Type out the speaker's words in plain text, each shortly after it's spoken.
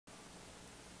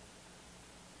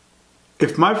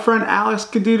If my friend Alex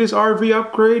can do this RV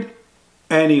upgrade,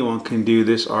 anyone can do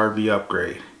this RV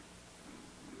upgrade.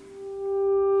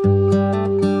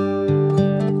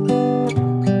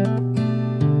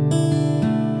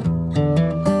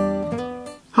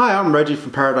 Hi, I'm Reggie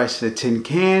from Paradise in a Tin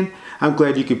Can. I'm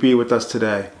glad you could be with us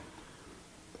today.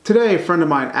 Today, a friend of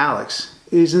mine, Alex,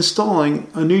 is installing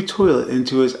a new toilet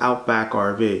into his Outback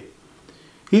RV.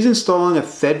 He's installing a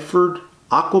Thetford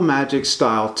Aqua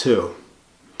Style 2.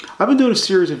 I've been doing a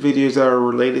series of videos that are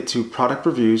related to product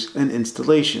reviews and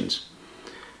installations.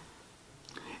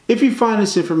 If you find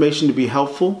this information to be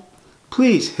helpful,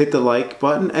 please hit the like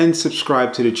button and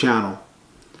subscribe to the channel.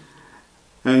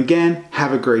 And again,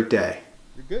 have a great day.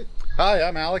 You're good. Hi,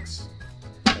 I'm Alex,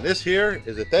 and this here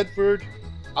is a Thetford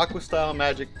Aqua Style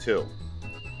Magic 2.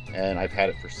 And I've had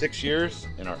it for 6 years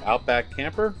in our Outback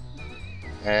camper,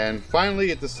 and finally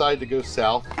it decided to go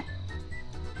south.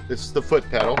 This is the foot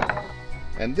pedal.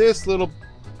 And this little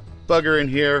bugger in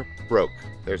here broke.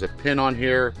 There's a pin on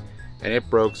here and it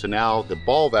broke, so now the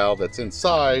ball valve that's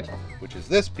inside, which is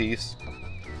this piece,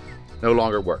 no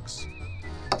longer works.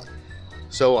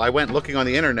 So I went looking on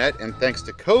the internet, and thanks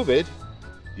to COVID,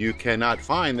 you cannot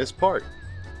find this part.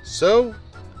 So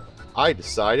I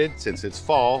decided, since it's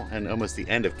fall and almost the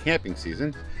end of camping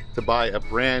season, to buy a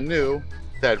brand new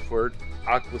Thetford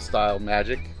Aqua Style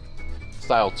Magic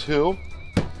Style 2.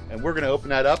 And we're gonna open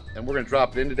that up and we're gonna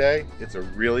drop it in today. It's a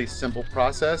really simple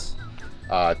process.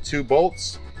 2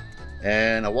 bolts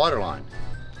and a water line.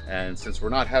 And since we're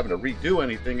not having to redo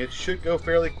anything, it should go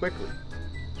fairly quickly.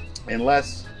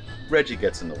 Unless Reggie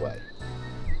gets in the way.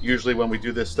 Usually when we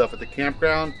do this stuff at the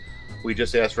campground, we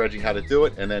just ask Reggie how to do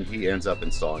it, and then he ends up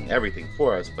installing everything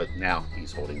for us, but now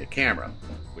he's holding the camera,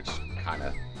 which kind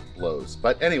of blows.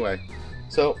 But anyway,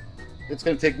 so it's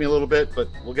gonna take me a little bit, but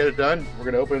we'll get it done. We're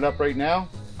gonna open it up right now.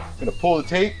 I'm gonna pull the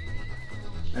tape,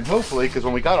 and hopefully, because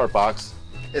when we got our box,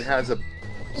 it has a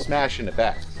smash in the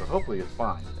back, so hopefully it's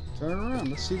fine. Turn around,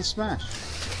 let's see the smash.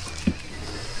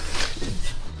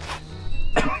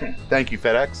 Thank you,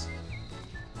 FedEx.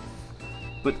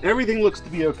 But everything looks to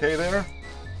be okay there.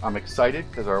 I'm excited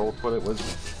because our old toilet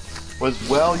was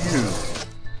well used,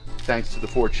 thanks to the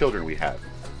 4 children we have.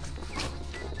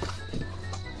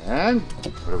 And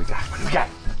what do we got? What do we got?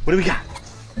 What do we got?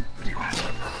 What do you got?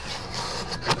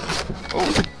 Oh,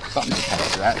 something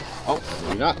attached to that. Oh,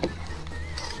 maybe not.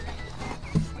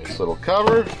 Nice little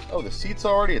cover. Oh, the seat's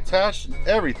already attached and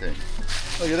everything.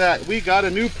 Look at that. We got a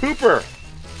new pooper.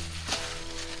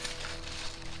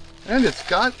 And it's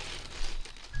got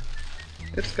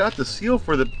the seal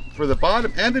for the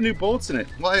bottom and the new bolts in it.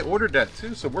 Well, I ordered that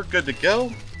too, so we're good to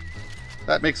go.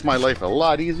 That makes my life a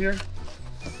lot easier.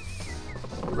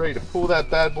 Ready to pull that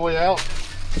bad boy out.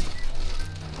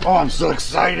 Oh, I'm so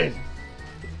excited.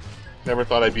 Never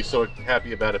thought I'd be so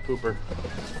happy about a pooper.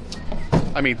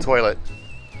 I mean toilet.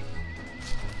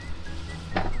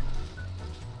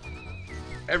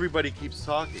 Everybody keeps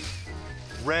talking.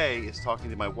 Ray is talking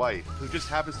to my wife, who just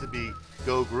happens to be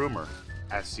Go Groomer,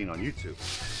 as seen on YouTube.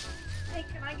 Hey,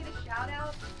 can I get a shout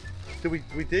out?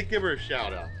 We did give her a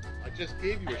shout out. I just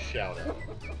gave you a shout out.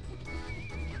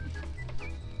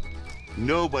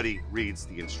 Nobody reads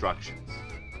the instructions.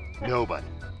 Nobody.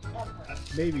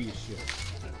 Maybe you should.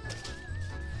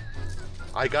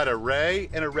 I got a Ray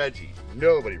and a Reggie.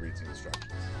 Nobody reads the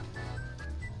instructions.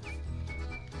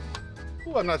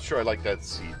 Oh, I'm not sure I like that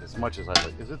seat as much as I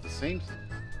like. Is it the same?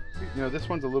 You know, this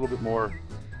one's a little bit more.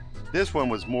 This one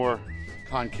was more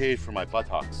concave for my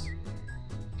buttocks.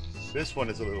 This one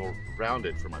is a little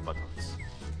rounded for my buttocks.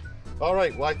 All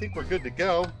right, well, I think we're good to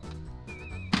go.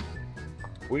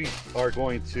 We are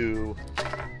going to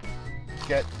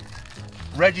get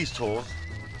Reggie's tools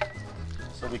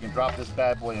so we can drop this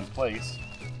bad boy in place.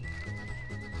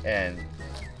 And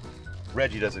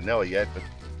Reggie doesn't know it yet, but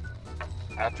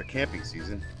after camping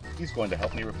season, he's going to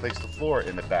help me replace the floor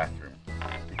in the bathroom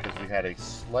because we had a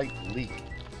slight leak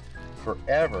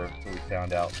forever until we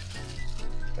found out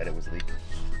that it was leaking.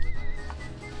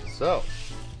 So,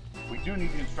 we do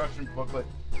need the instruction booklet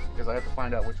because I have to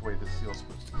find out which way this seal is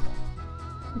supposed to go.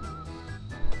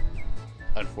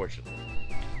 Unfortunately.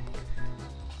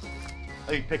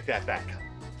 Let me pick that back up.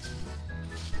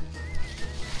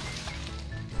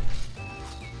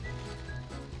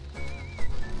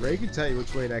 Ray can tell you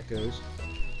which way that goes.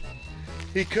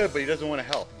 He could, but he doesn't want to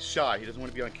help. He's shy. He doesn't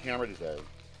want to be on camera today.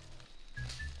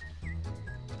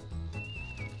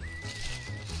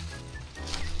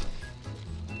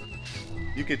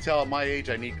 You can tell at my age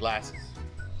I need glasses.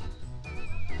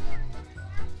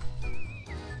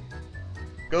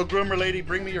 Go Groomer lady,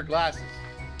 bring me your glasses.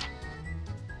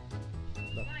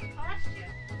 It's gonna cost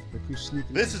you. Who's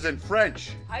sneaking? This is in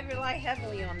French. I rely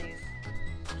heavily on these.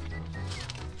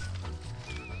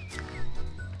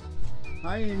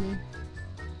 Hi, Amy.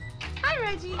 Hi,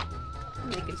 Reggie. I'm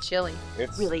making chili.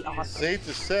 It's really awesome. safe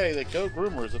to say that Go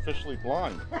Groomer is officially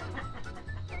blind.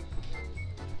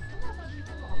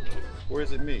 Or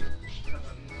is it me?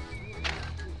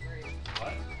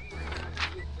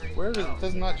 Where does it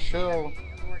does not show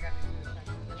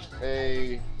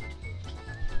a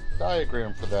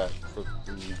diagram for that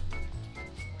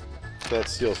that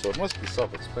seal, so it must be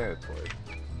self-explanatory.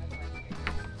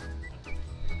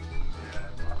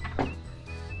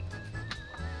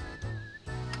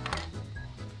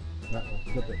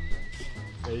 Flip it.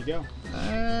 There you go.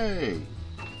 Hey!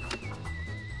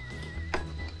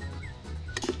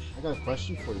 I got a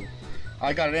question for you.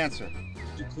 I got an answer.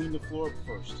 Did you clean the floor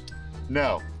first?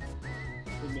 No. I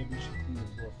think maybe you should clean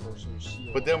the floor first so you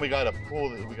seal. But then we gotta pull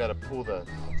the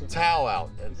towel out,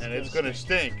 and it's gonna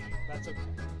stink. That's okay.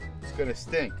 It's gonna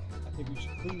stink. I think we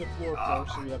should clean the floor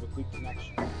first so we have a good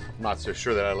connection. I'm not so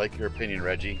sure that I like your opinion,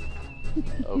 Reggie.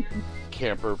 Oh,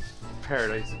 camper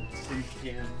paradise. Tin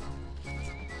can.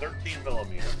 13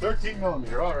 millimeter. 13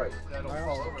 millimeter. All right. I don't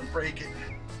fall over and break it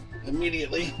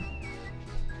immediately.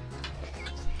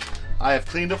 I have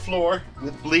cleaned the floor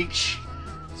with bleach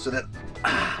so that.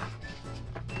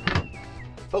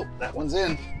 Oh, that one's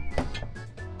in.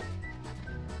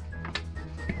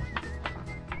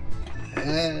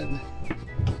 And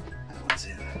that one's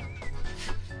in.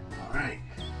 All right.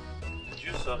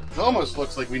 It almost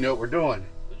looks like we know what we're doing.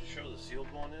 Did you show the seal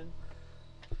going in?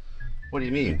 What do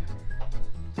you mean?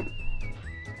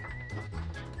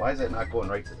 Why is that not going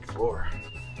right to the floor?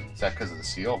 Is that because of the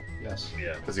seal? Yes.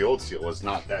 Yeah. Because the old seal was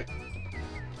not that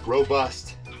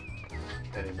robust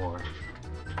anymore.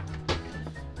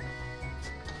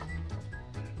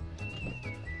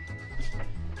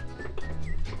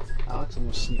 Alex, I'm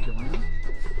gonna sneak around.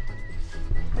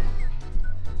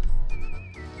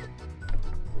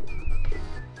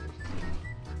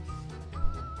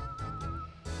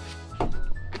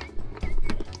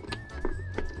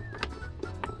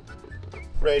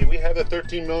 Ray, do we have the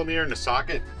 13 millimeter in the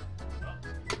socket?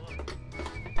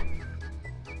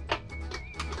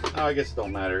 Oh, I guess it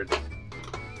don't matter.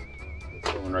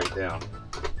 It's going right down.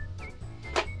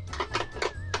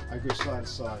 I go side to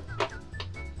side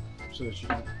so that you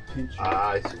don't pinch your, Ah,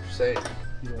 I see what you're saying.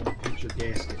 you don't want to pinch your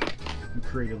gasket and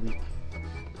create a leak.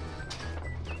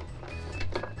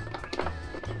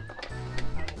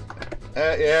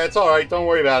 Yeah, it's all right. Don't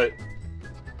worry about it.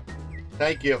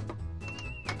 Thank you.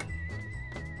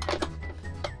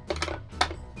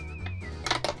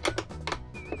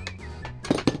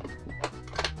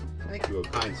 Thank you,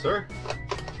 kind sir.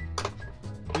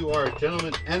 You are a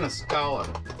gentleman and a scholar.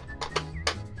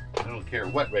 I don't care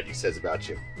what Reggie says about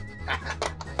you.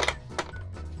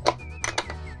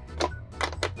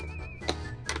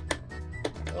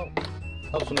 Oh,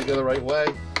 helps when they go the right way.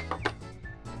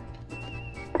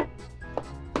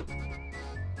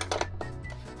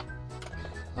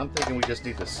 I'm thinking we just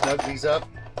need to snug these up.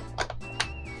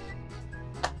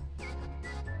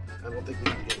 I don't think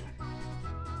we need to.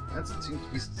 That seems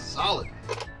to be solid.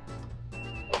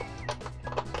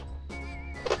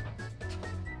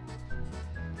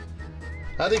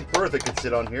 I think Bertha could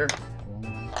sit on here.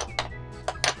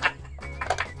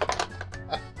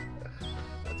 That's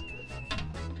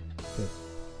good.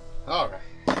 All right.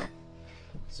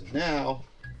 So now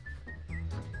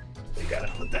we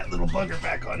gotta put that little bugger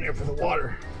back on there for the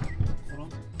water.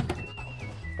 Hold on.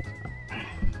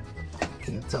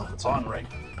 Can't tell if it's on right.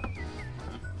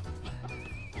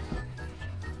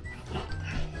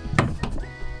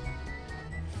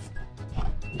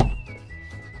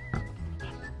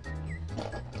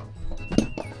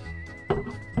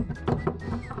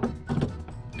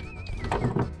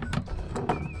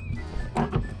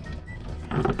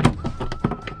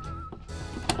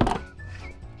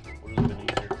 What is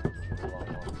beneath here?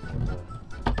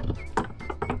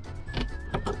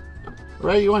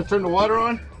 Ray, you want to turn the water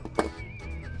on?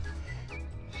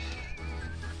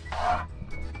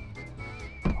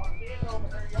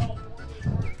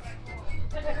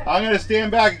 I'm going to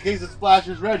stand back in case it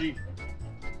splashes Reggie.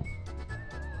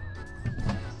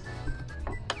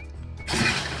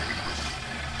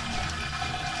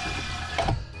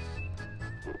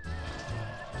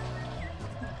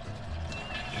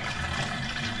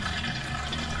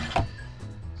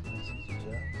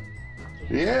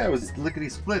 Yeah, it was lickety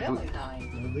split. Really nice.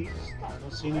 No leaks. I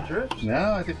don't see any drips.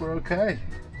 No, I think we're okay.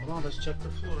 Hold on, let's check the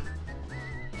floor.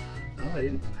 No, I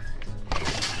didn't.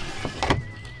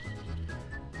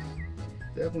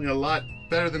 Definitely a lot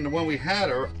better than the one we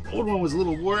had. Our old one was a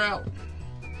little wore out.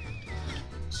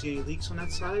 see any leaks on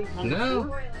that side?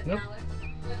 No. Nope.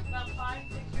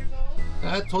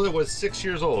 That toilet was 6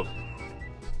 years old.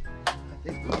 I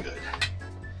think we're good.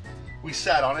 We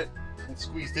sat on it and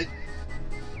squeezed it.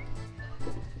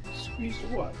 Squeezed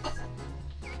what?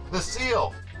 The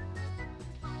seal.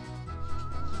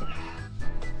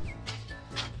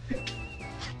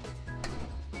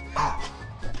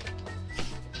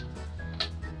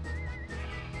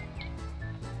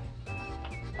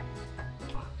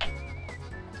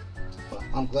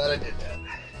 I'm glad I did that.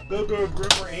 Go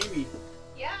Groomer Amy.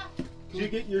 Yeah. Did you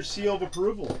get your seal of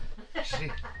approval?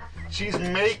 She's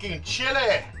making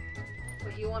chili.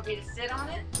 Well, you want me to sit on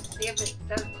it? See if it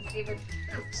does. See if it.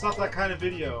 It's not that kind of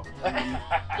video. Look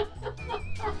at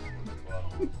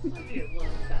little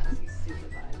Gus. He's super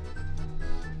violent.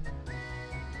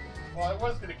 Well, I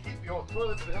was gonna keep the old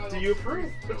toilet. Do you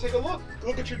approve? But take a look.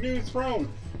 Look at your new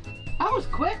throne. I was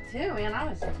quick too, man.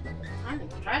 I'm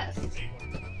impressed.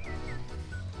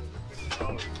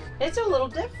 It's a little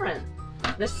different.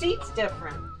 The seat's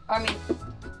different. I mean,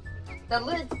 the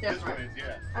lid's This one different. is,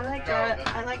 yeah.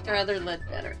 I like their other lid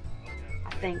better.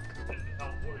 I think.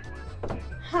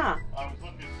 Huh. I was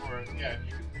looking for, yeah,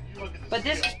 you look at the But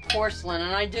this is seal. porcelain,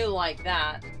 and I do like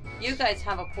that. You guys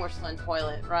have a porcelain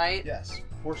toilet, right? Yes,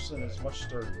 porcelain is much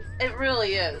sturdier. It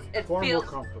really is. It Far more feels.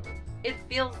 comfortable. It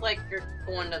feels like you're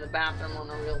going to the bathroom on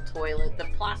a real toilet. The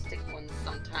plastic ones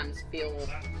sometimes feel,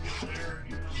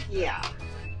 yeah,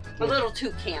 a little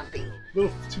too campy. A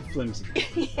little too flimsy.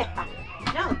 Yeah.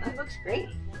 No, that looks great.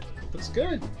 Looks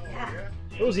good. Yeah.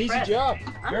 It was an easy Impressed. job.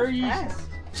 I'm Very easy. impressed.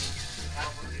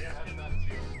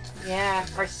 Yeah,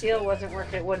 our seal wasn't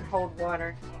working. It wouldn't hold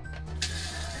water.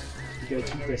 You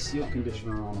gotta keep that seal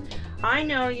conditioner on. I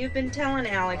know you've been telling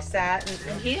Alex that,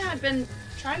 and he had been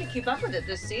trying to keep up with it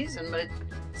this season, but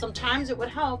sometimes it would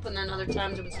help, and then other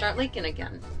times it would start leaking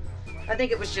again. I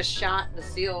think it was just shot, the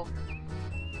seal.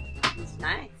 It's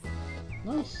nice.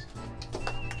 Nice.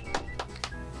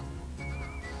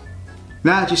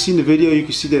 Now that you've seen the video, you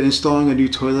can see that installing a new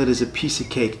toilet is a piece of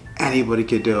cake. Anybody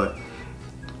could do it.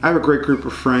 I have a great group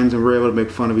of friends and we're able to make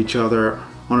fun of each other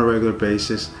on a regular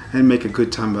basis and make a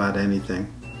good time about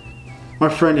anything. My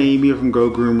friend Amy from Go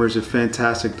Groomer is a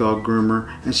fantastic dog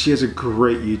groomer and she has a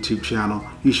great YouTube channel.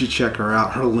 You should check her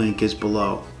out. Her link is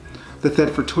below. The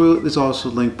Thetford toilet is also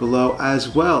linked below,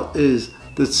 as well as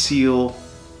the seal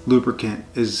lubricant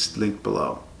is linked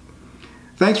below.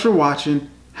 Thanks for watching.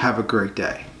 Have a great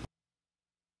day.